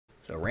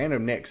So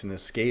Randomnix and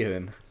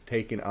Skaven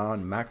taking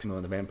on Maximo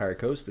on the Vampire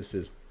Coast. This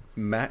is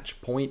match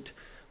point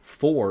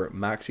for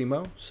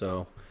Maximo.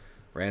 So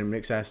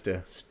Randomnix has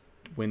to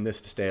win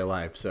this to stay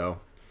alive. So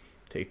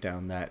take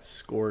down that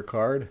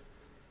scorecard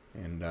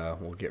and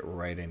we'll get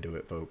right into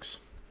it, folks.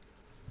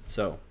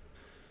 So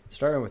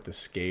starting with the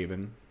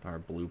Skaven, our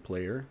blue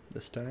player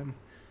this time.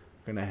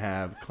 We're going to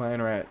have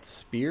Clan Rat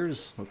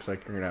Spears. Looks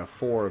like you're going to have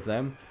 4 of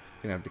them.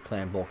 You're going to have the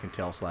Clan Vulcan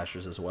Tail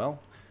Slashers as well.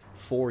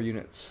 4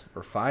 units,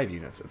 or 5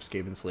 units of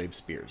Skaven Slave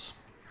Spears.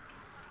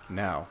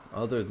 Now,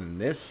 other than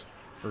this,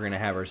 we're going to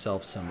have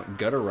ourselves some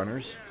Gutter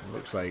Runners. It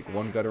looks like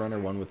 1 Gutter Runner,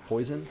 1 with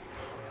Poison.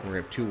 And we're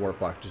going to have 2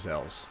 Warplock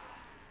Giselles.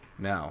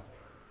 Now,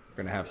 we're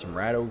going to have some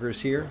Rat Ogres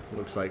here. It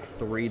looks like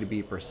 3 to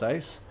be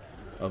precise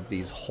of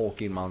these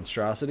hulking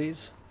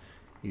monstrosities.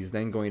 He's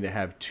then going to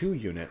have 2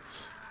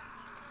 units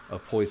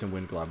of Poison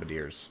Wind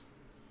Globadiers.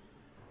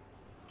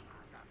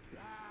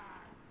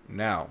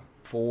 Now,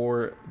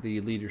 for the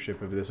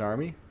leadership of this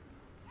army,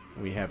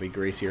 we have a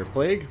Gracier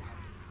Plague.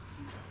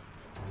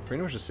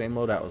 Pretty much the same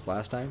loadout as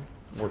last time.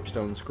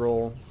 Warpstone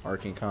Scroll,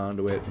 Arcane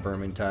Conduit,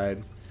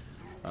 Vermintide.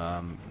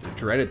 The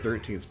dreaded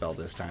 13th spell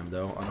this time,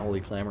 though.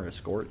 Unholy Clamorous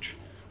Scorch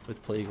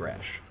with Plague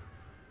Rash.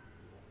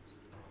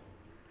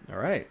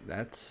 Alright,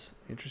 that's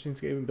interesting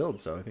Skaven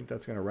build, so I think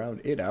that's going to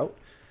round it out.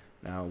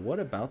 Now, what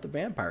about the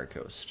Vampire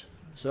Coast?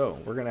 So,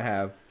 we're going to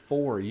have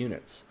 4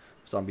 units.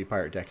 Zombie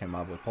Pirate Deckhand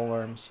Mob with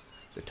Polearms,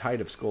 the Tide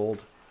of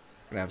Scold,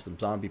 we're going to have some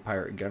Zombie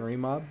Pirate Gunnery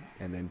Mob,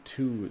 and then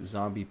 2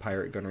 Zombie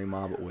Pirate Gunnery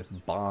Mob with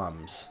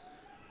Bombs.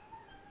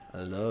 I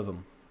love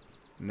them.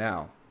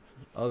 Now,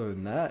 other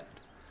than that,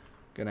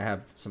 going to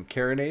have some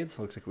Carronades.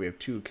 Looks like we have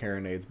 2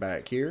 Carronades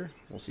back here.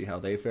 We'll see how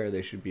they fare.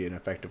 They should be an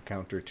effective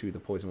counter to the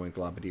Poison Wind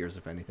Globadiers,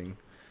 if anything.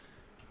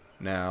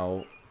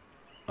 Now,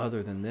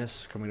 other than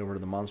this, coming over to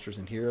the Monsters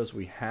and Heroes,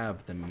 we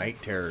have the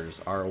Night Terrors,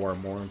 ROR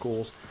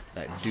Moringhools,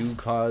 that do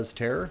cause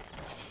terror.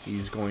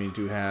 He's going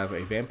to have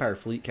a Vampire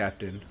Fleet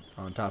Captain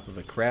on top of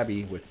a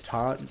Krabby with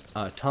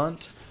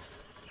Taunt,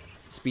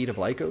 Speed of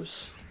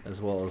Lycos, as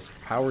well as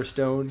Power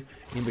Stone,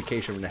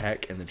 Invocation from the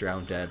Heck, and the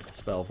Drowned Dead,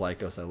 Spell of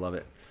Lycos. I love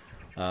it.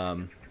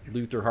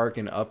 Luther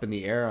Harkin up in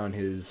the air on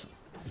his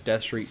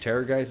Death Shriek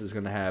Terrorgeist is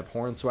going to have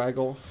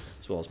Hornswaggle,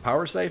 as well as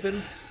Power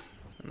Siphon,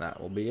 and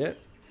that will be it.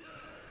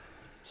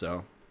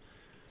 So,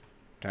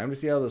 time to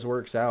see how this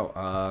works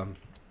out.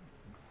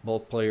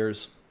 Both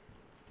players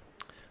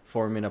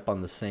forming up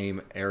on the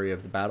same area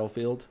of the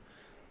battlefield,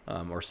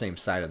 or same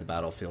side of the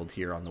battlefield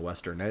here on the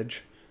western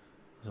edge.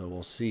 So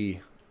we'll see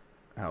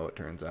how it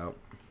turns out.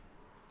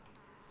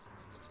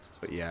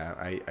 But yeah,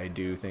 I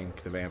do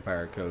think the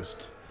Vampire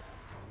Coast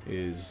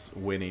is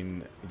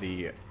winning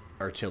the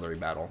artillery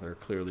battle. They're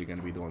clearly going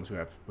to be the ones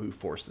who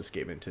force this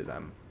game into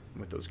them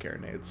with those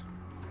Carronades.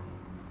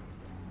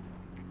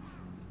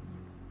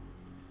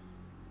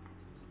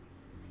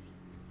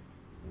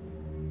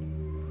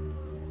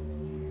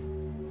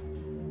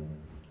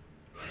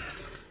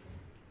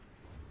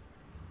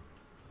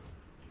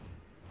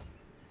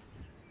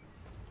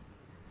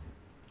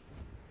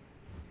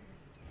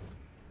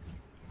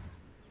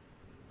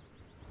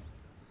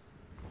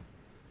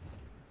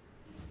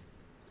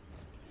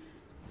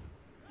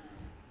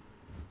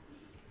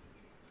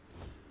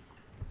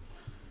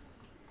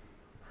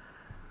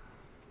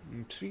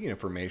 Speaking of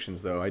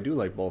formations, though, I do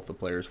like both the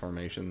players'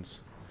 formations.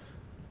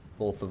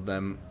 Both of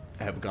them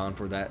have gone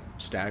for that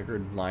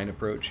staggered line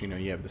approach. You know,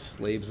 you have the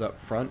slaves up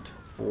front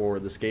for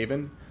the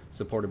Skaven,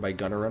 supported by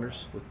Gunner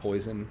Runners with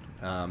Poison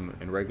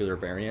and regular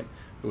variant,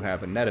 who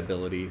have a net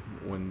ability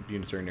when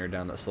units are near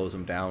down that slows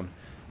them down.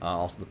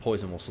 Also, the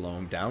Poison will slow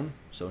them down.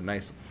 So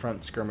nice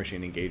front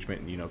skirmishing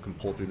engagement, you know, can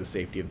pull through the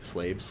safety of the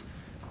slaves.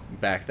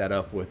 Back that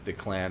up with the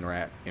Clan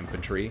Rat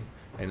Infantry.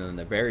 And then in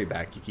the very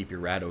back, you keep your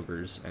Rat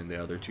Ogres and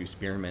the other 2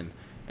 Spearmen.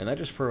 And that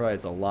just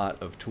provides a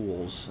lot of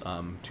tools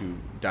to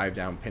dive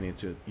down, pinning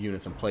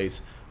units in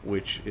place,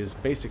 which is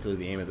basically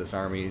the aim of this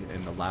army,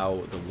 and allow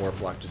the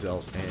Warplock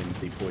Giselles and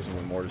the Poison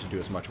Wind Mortars to do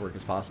as much work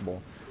as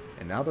possible.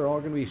 And now they're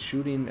all going to be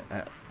shooting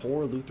at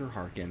poor Luther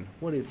Harkin.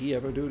 What did he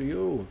ever do to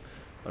you?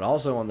 But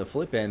also on the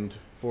flip end,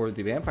 for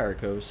the Vampire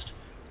Coast,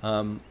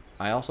 I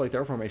also like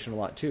their formation a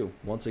lot too.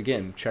 Once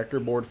again,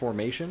 checkerboard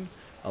formation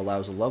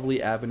allows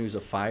lovely avenues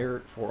of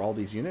fire for all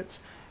these units.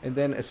 And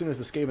then as soon as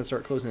the Skaven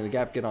start closing the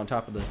gap, get on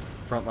top of the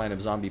front line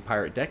of Zombie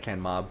Pirate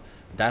Deckhand Mob,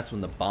 that's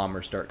when the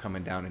bombers start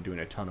coming down and doing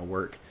a ton of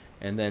work.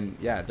 And then,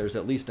 yeah, there's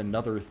at least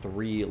another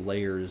 3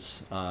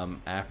 layers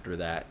after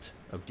that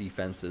of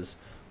defenses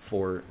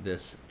for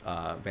this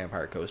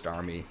Vampire Coast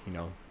army. You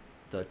know,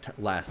 the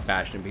last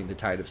bastion being the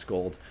Tide of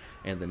Scold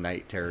and the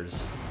Night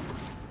Terrors.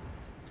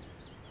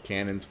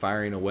 Cannons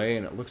firing away,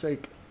 and it looks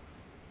like,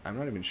 I'm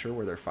not even sure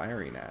where they're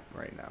firing at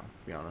right now,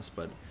 to be honest,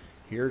 but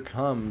here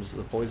comes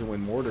the Poison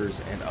Wind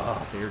Mortars, and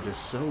they're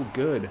just so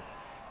good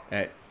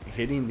at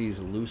hitting these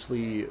loose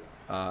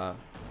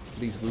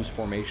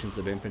formations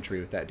of infantry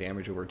with that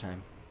damage over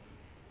time.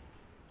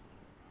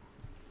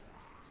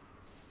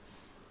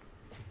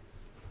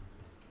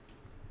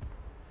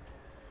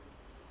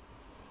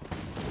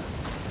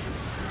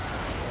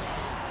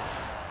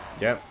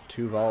 Yep,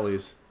 2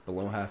 volleys.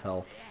 below half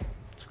health.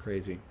 It's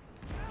crazy.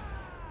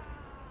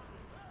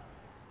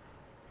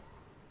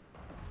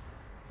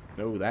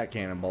 Oh, that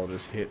cannonball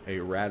just hit a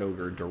rat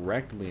ogre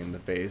directly in the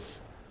face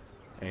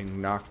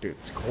and knocked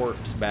its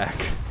corpse back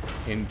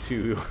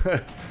into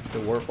the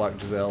Warflock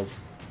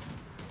Giselles.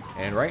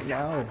 And right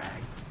now,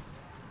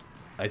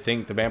 I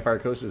think the Vampire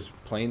Coast is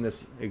playing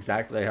this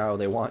exactly how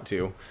they want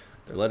to.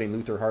 They're letting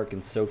Luther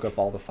Harkin soak up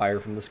all the fire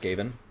from the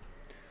Skaven.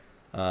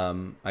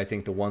 I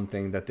think the one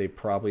thing that they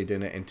probably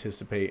didn't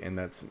anticipate, and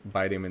that's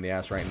biting him in the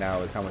ass right now,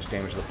 is how much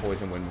damage the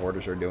Poison Wind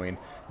Mortars are doing.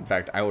 In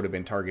fact, I would have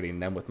been targeting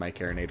them with my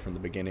Carronade from the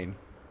beginning.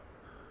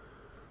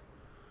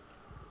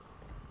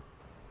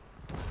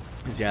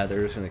 Because, yeah,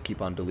 they're just going to keep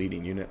on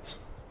deleting units.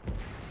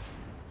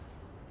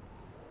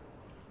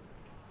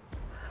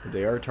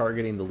 They are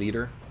targeting the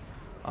leader.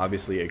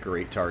 Obviously a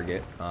great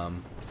target.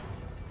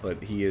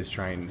 But he is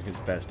trying his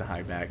best to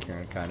hide back here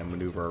and kind of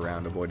maneuver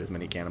around, avoid as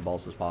many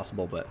cannonballs as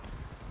possible. But,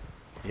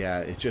 yeah,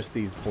 it's just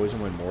these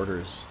Poison Wind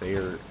Mortars. They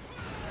are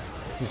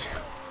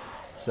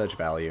such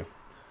value.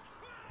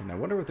 And I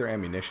wonder what their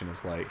ammunition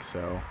is like.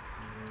 So,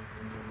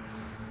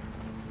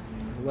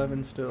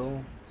 11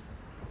 still.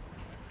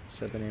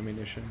 7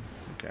 ammunition.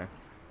 Okay.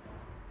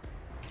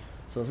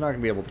 So it's not going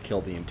to be able to kill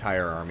the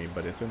entire army,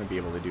 but it's going to be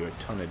able to do a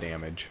ton of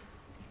damage.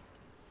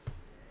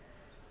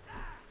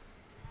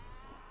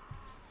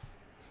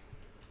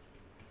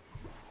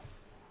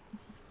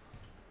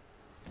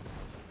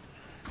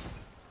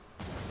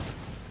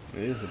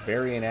 It is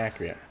very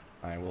inaccurate.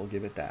 I will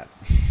give it that.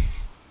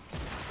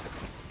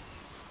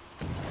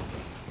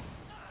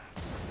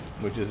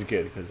 Which is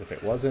good, because if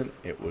it wasn't,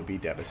 it would be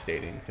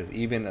devastating. Because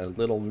even a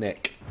little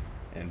nick,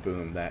 and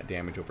boom, that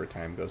damage over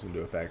time goes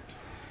into effect.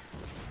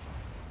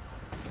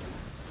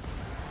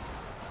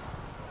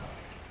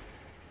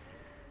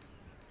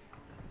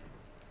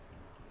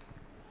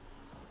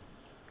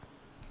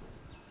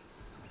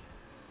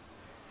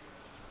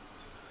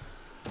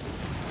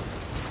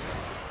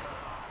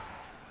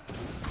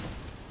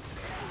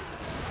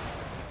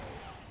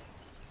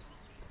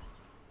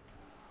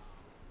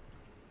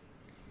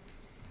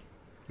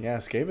 Yeah,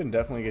 Skaven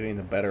definitely getting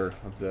the better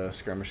of the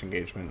skirmish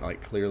engagement.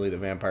 Like, clearly the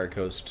Vampire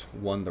Coast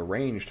won the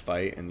ranged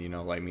fight, and, you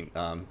know, I mean,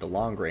 the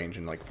long range,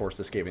 and, like, forced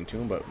the Skaven to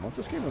him. But once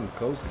the Skaven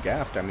closed the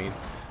gap, I mean,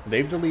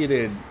 they've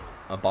deleted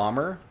a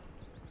bomber.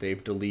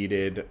 They've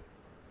deleted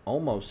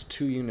almost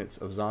 2 units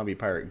of zombie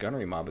pirate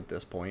gunnery mob at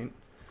this point.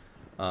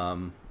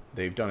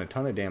 They've done a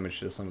ton of damage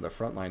to some of the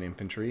frontline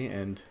infantry,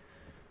 and,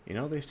 you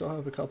know, they still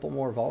have a couple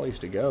more volleys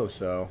to go.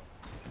 So,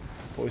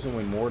 Poison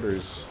Wind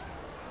Mortars,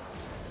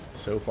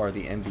 so far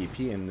the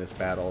MVP in this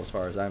battle as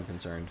far as I'm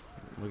concerned.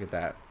 Look at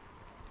that.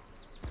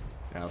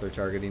 Now they're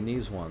targeting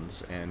these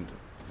ones, and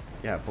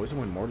yeah, Poison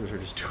Wind Mortars are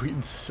just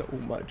doing so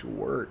much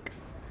work.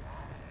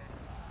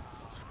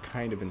 It's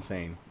kind of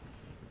insane.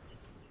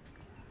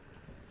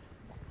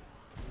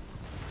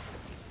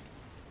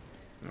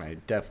 I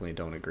definitely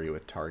don't agree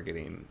with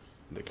targeting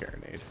the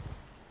Carronade.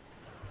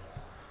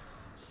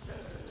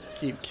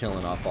 Keep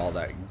killing off all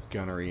that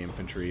gunnery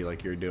infantry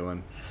like you're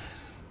doing.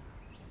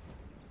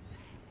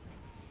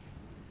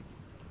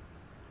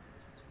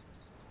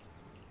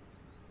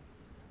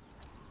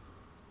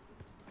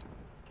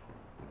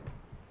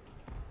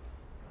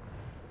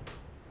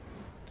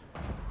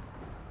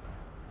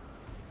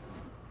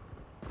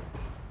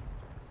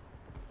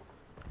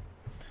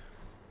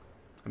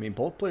 I mean,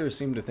 both players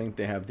seem to think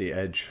they have the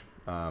edge,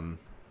 but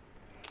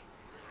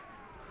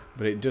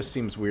it just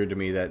seems weird to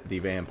me that the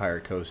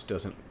Vampire Coast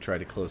doesn't try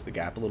to close the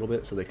gap a little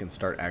bit so they can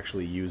start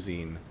actually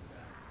using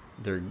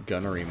their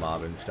gunnery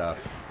mob and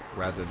stuff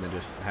rather than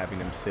just having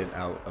them sit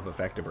out of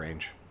effective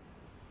range.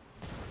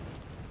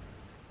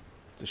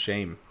 It's a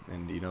shame,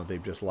 and, you know,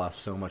 they've just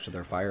lost so much of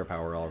their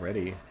firepower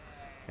already,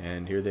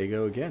 and here they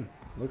go again.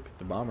 Look,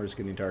 the bomber's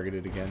getting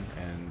targeted again,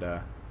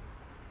 and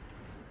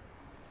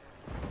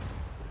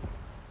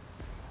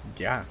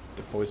yeah,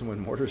 the Poison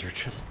Wind Mortars are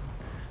just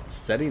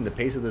setting the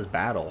pace of this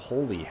battle.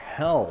 Holy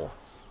hell.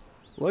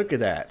 Look at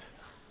that.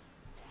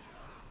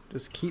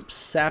 Just keep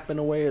sapping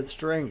away at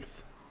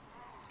strength.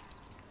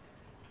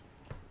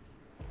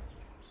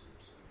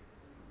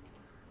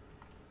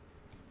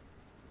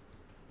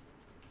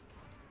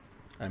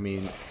 I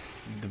mean,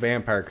 the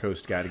Vampire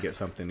Coast got to get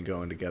something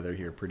going together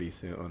here pretty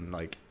soon,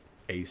 like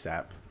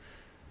ASAP.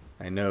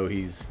 I know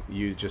he's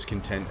just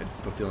content at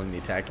fulfilling the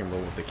attacking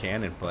role with the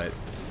cannon, but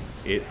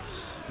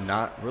it's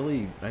not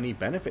really any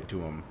benefit to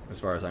him as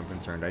far as I'm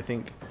concerned. I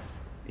think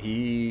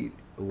he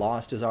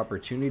lost his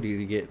opportunity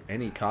to get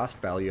any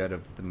cost value out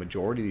of the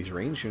majority of these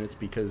range units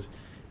because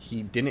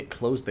he didn't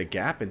close the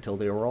gap until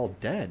they were all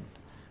dead.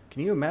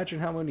 Can you imagine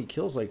how many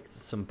kills like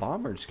some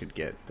bombers could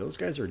get? Those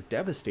guys are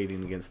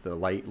devastating against the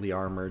lightly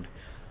armored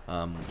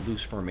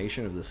loose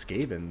formation of the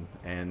Skaven,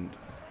 and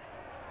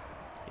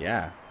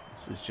yeah,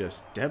 this is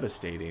just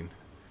devastating.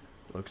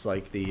 Looks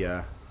like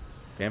the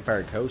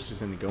Vampire Coast is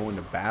going to go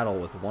into battle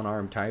with one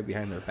arm tied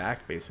behind their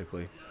back,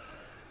 basically.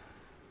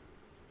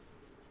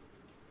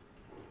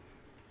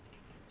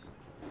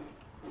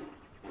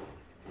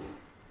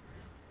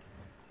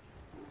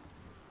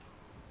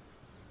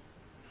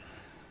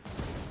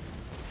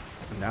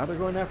 And now they're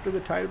going after the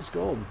Tide of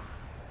Gold.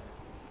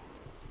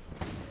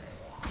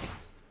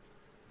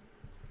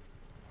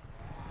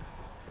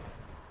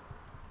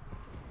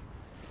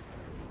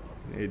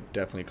 They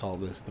definitely call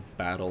this the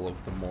Battle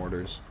of the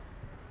Mortars.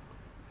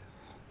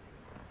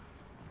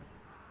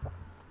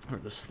 Or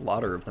the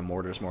Slaughter of the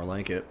Mortars, more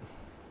like it.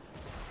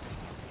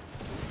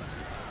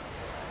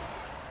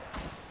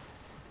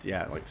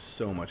 Yeah, like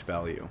so much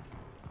value.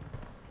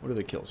 What are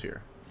the kills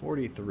here?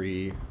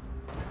 43,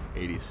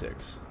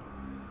 86.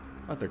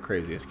 Not their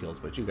craziest kills,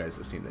 but you guys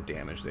have seen the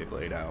damage they've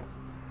laid out.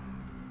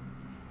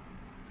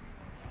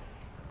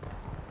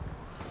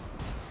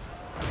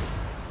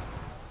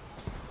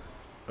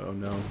 Oh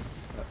no,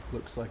 that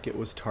looks like it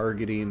was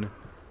targeting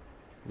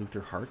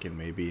Luther Harkin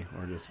maybe,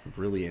 or just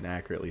really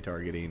inaccurately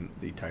targeting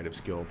the Tide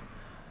of Guild.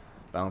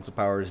 Balance of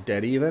power is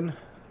dead even,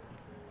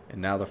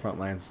 and now the front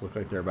lines look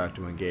like they're about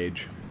to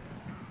engage.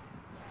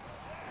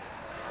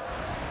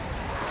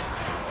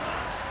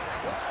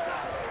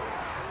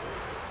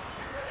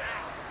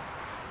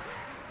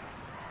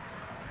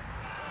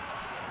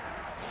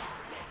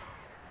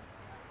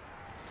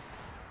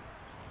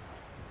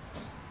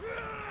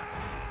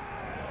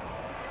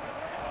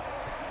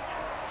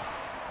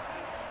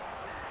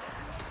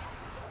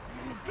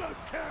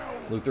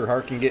 Luther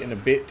Harkin getting a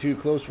bit too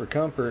close for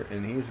comfort,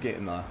 and he's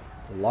getting a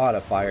lot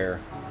of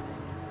fire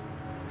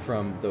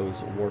from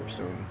those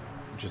Warpstone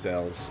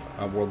Giselles,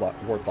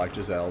 Warplock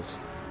Giselles.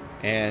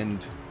 And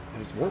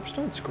his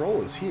Warpstone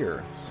Scroll is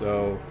here,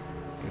 so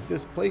if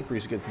this Plague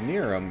Priest gets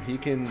near him, he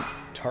can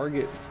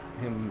target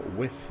him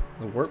with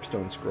the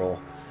Warpstone Scroll.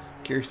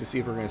 Curious to see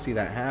if we're going to see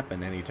that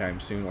happen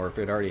anytime soon, or if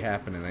it already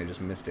happened and I just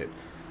missed it.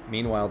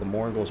 Meanwhile, the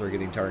Morgul's are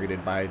getting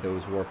targeted by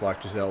those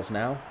Warplock Giselles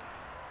now.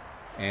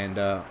 And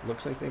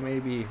looks like they may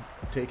be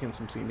taking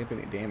some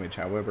significant damage.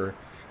 However,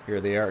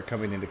 here they are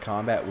coming into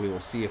combat. We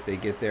will see if they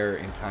get there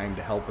in time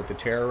to help with the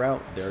terror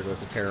route. There goes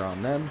the terror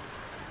on them.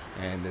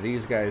 And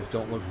these guys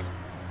don't look...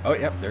 Oh,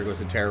 yep, there goes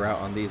the terror route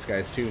on these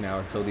guys too now.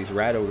 And so these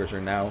Rat Ogres are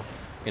now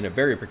in a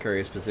very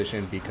precarious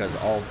position because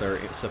all of their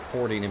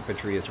supporting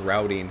infantry is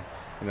routing.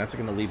 And that's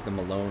going to leave them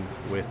alone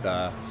with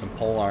some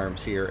pole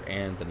arms here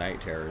and the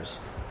Night Terrors.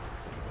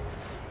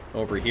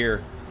 Over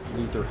here,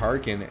 Luther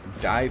Harkin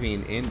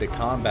diving into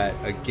combat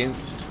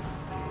against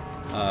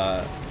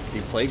the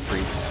Plague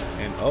Priest.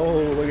 And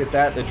oh, look at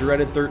that, the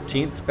dreaded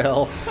 13th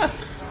spell.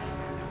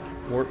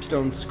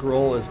 Warpstone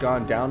Scroll has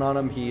gone down on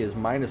him. He is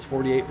minus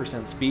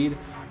 48% speed.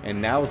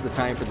 And now is the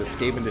time for the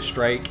Skaven to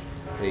strike.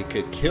 They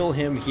could kill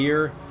him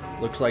here.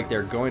 Looks like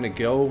they're going to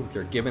go.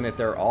 They're giving it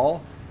their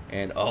all.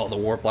 And oh, the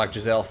Warplock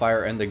Giselle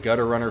fire and the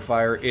Gutter Runner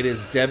fire. It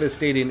is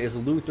devastating. Is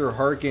Luther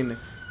Harkin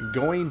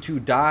going to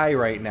die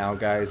right now,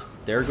 guys?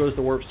 There goes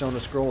the Warpstone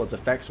Scroll. Its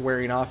effects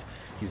wearing off.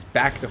 He's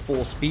back to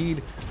full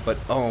speed, but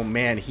oh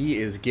man, he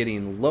is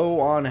getting low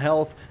on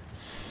health.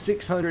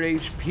 600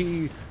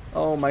 HP.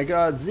 Oh my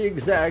god,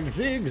 zigzag,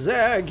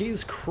 zigzag.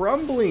 He's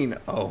crumbling.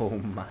 Oh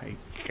my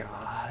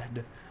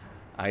god.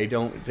 I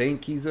don't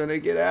think he's gonna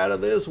get out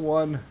of this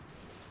one.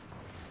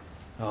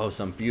 Oh,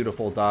 some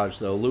beautiful dodge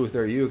though.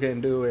 Luther, you can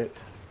do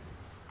it.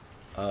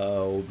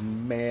 Oh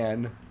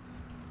man.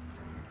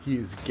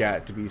 He's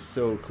got to be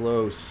so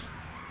close.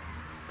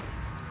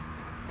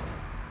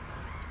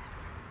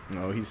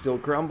 No, he's still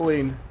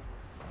crumbling.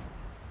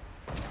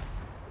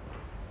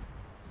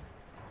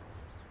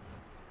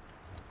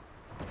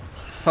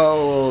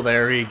 Oh,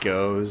 there he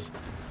goes.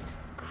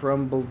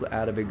 Crumbled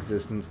out of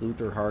existence.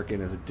 Luther Harkin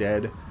is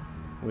dead,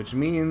 which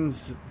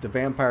means the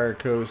Vampire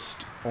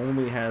Coast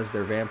only has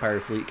their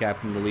Vampire Fleet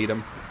Captain to lead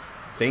them.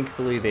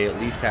 Thankfully, they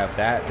at least have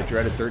that. The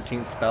dreaded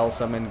 13th spell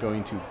summon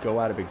going to go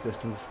out of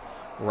existence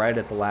right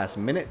at the last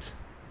minute.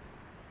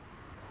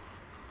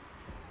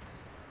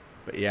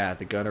 But yeah,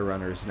 the Gunner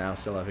Runners now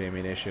still have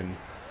ammunition.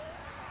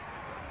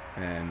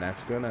 And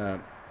that's gonna...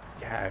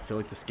 Yeah, I feel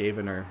like the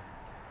Skaven are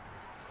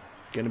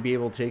gonna be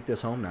able to take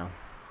this home now.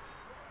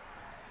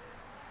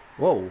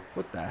 Whoa,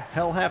 what the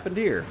hell happened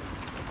here?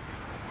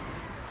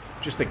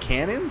 Just the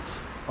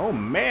cannons? Oh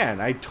man,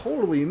 I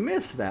totally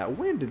missed that.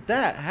 When did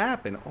that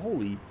happen?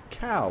 Holy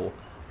cow.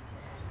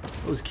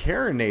 Those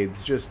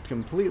carronades just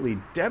completely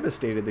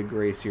devastated the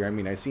Gracier. I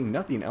mean, I see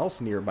nothing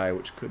else nearby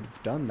which could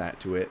have done that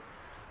to it.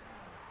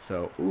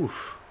 So,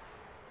 oof.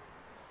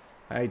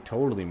 I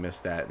totally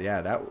missed that.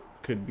 Yeah, that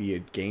could be a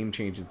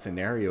game-changing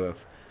scenario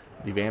if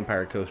the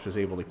Vampire Coast was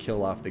able to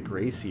kill off the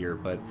Gracier.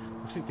 But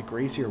looks like the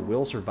Gracier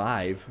will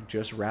survive,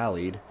 just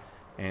rallied.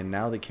 And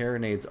now the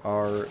carronades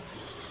are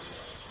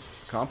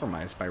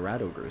compromised by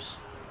Rat Ogres.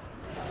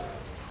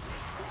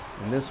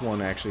 And this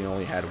one actually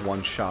only had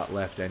one shot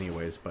left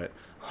anyways, but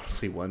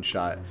honestly one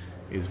shot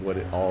is what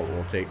it all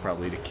will take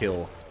probably to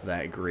kill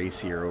that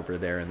Gracier over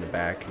there in the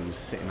back who's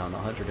sitting on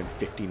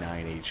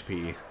 159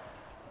 HP.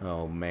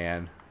 Oh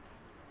man.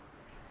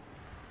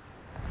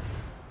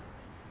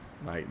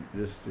 Like,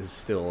 this is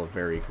still a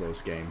very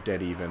close game.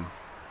 Dead even.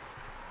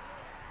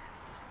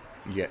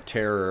 You get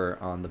Terror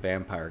on the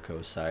Vampire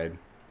Coast side.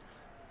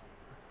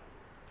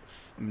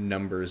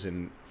 Numbers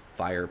and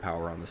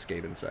firepower on the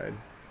Skaven side.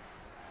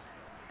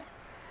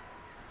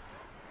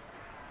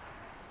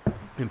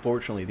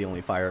 Unfortunately, the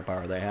only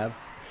firepower they have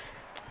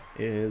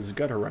is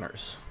gutter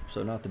runners.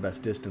 So not the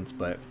best distance,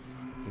 but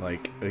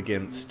like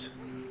against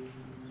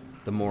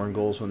the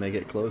Mongols when they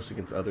get close,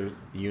 against other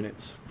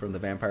units from the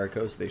Vampire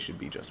Coast, they should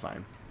be just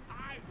fine.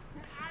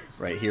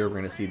 Right here, we're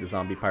going to see the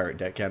zombie pirate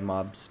deckhand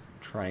mobs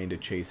trying to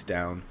chase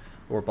down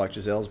Orc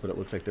HWLs, but it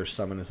looks like their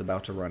summon is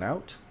about to run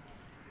out.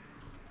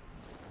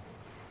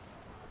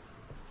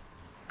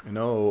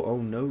 No, oh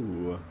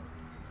no.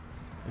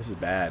 This is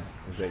bad,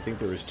 because I think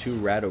there was 2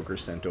 rat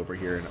ogres sent over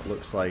here, and it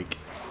looks like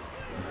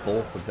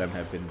both of them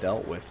have been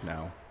dealt with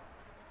now.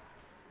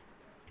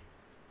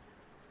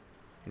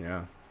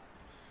 Yeah.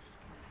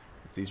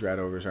 These rat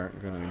ogres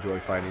aren't going to enjoy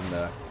fighting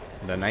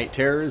the night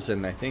terrors,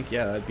 and I think,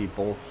 yeah, that'd be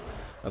both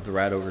of the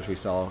rat ogres we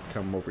saw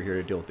come over here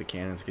to deal with the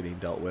cannons getting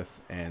dealt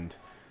with, and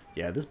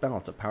yeah, this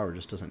balance of power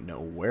just doesn't know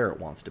where it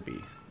wants to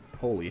be.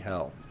 Holy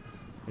hell.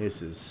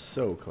 This is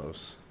so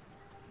close.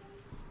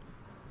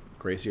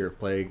 Gracier of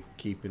Plague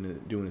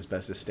doing his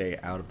best to stay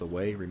out of the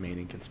way,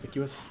 remaining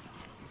conspicuous.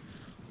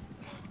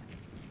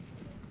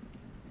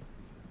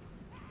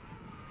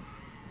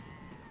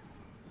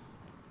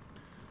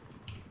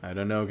 I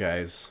don't know,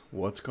 guys.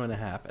 What's going to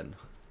happen?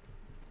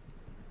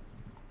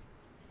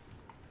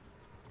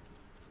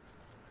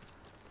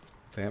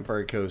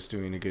 Vampire Coast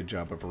doing a good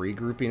job of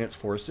regrouping its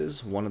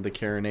forces. One of the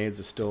carronades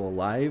is still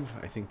alive.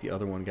 I think the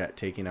other one got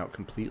taken out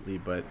completely,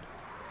 but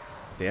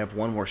they have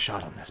one more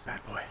shot on this bad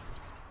boy.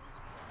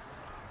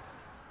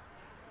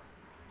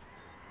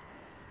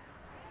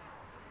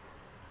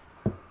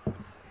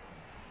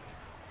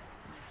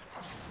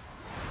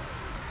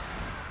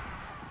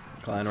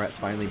 Clan Rat's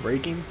finally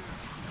breaking.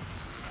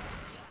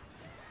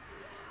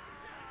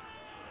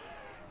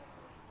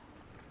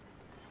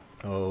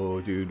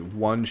 Oh, dude.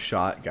 One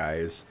shot,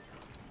 guys.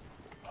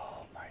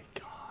 Oh, my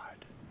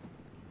God.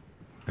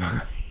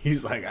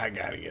 He's like, I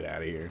gotta get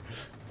out of here.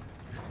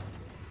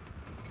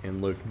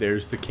 And look,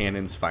 there's the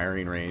cannon's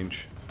firing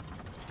range.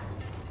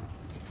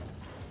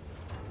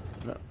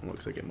 Oh,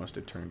 looks like it must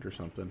have turned or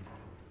something.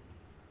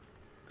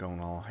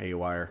 Going all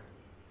haywire.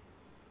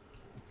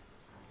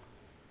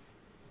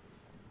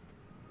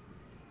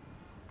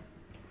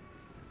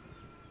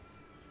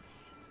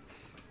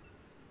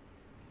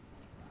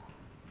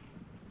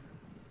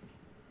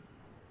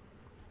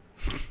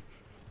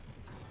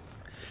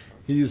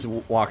 He's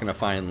walking a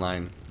fine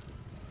line.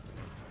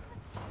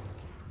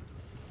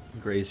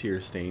 Gray's here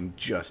staying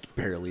just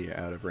barely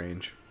out of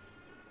range.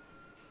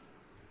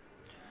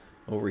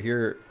 Over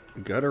here,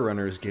 Gutter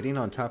Runner's getting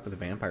on top of the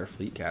Vampire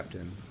Fleet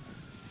Captain.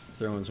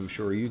 Throwing some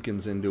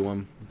Shoryukens into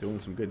him, doing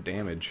some good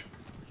damage.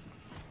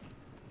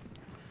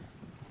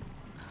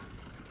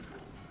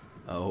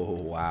 Oh,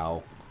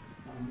 wow.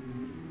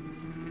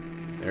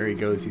 There he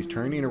goes. He's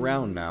turning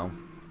around now.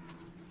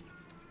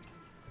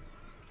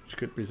 Which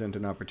could present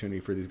an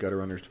opportunity for these Gutter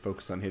Runners to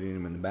focus on hitting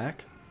him in the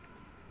back.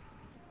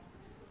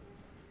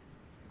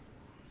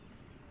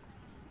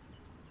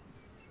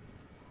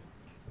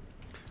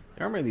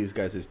 The armor of these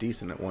guys is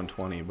decent at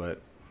 120, but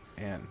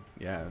man,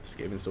 yeah,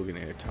 Skaven's still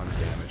getting a ton of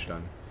damage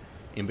done.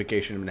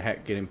 Invocation of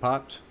Nehet getting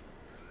popped.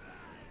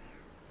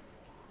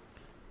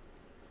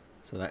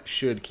 So that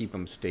should keep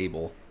him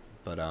stable.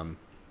 But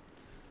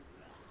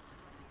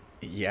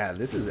yeah,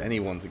 this is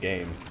anyone's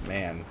game,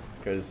 man,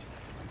 because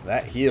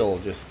that heal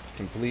just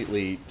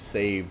completely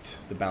saved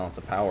the balance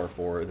of power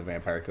for the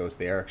Vampire Coast.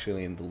 They are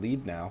actually in the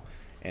lead now,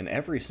 and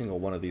every single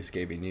one of these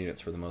Skaven units,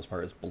 for the most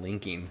part, is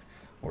blinking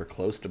or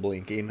close to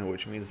blinking,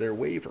 which means they're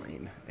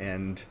wavering.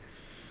 And,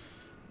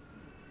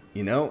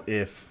 you know,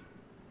 if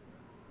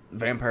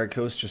Vampire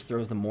Coast just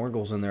throws the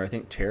Morgels in there, I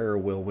think Terror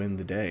will win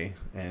the day.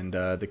 And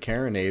the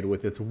Carronade,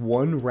 with its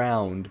one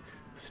round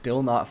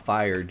still not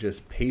fired,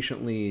 just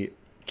patiently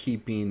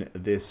keeping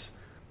this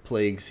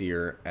Plagues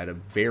here at a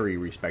very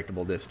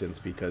respectable distance,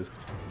 because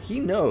he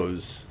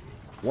knows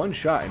one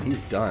shot and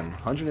he's done.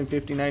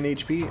 159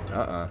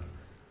 HP?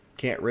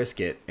 Can't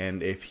risk it.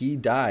 And if he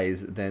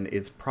dies, then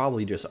it's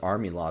probably just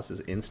army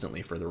losses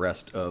instantly for the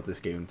rest of the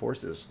Skaven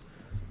forces.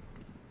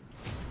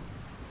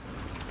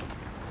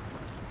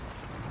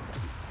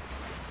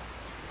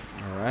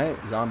 Alright,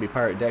 zombie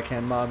pirate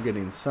deckhand mob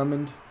getting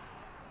summoned.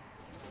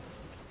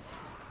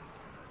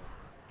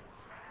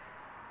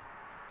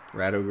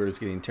 Rat Ogre is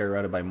getting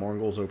terrorized by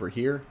Mongols over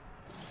here.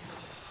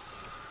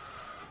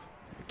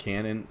 The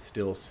cannon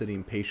still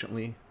sitting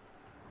patiently,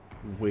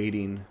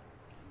 waiting.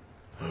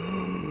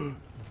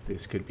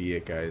 This could be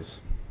it,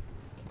 guys.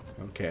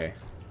 Okay.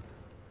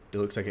 It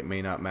looks like it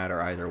may not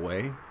matter either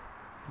way,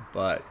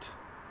 but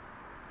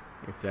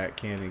if that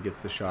cannon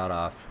gets the shot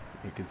off,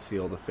 it could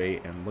seal the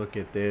fate. And look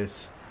at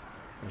this.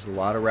 There's a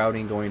lot of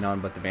routing going on,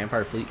 but the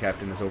Vampire Fleet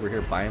Captain is over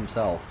here by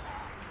himself.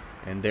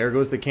 And there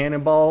goes the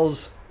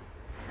cannonballs.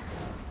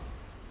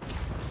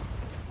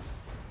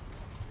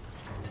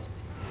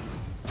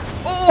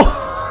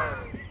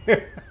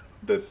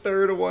 The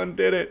third one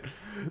did it.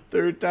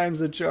 Third time's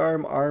the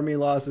charm. Army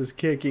losses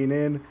kicking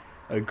in.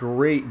 A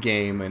great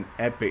game, an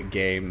epic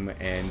game,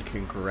 and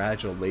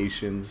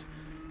congratulations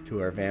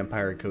to our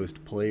Vampire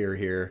Coast player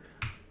here.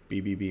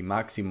 BBB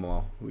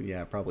Maximo, who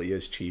yeah probably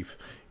is chief,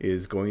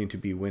 is going to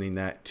be winning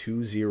that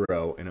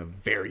 2-0 in a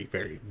very,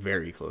 very,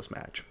 very close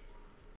match.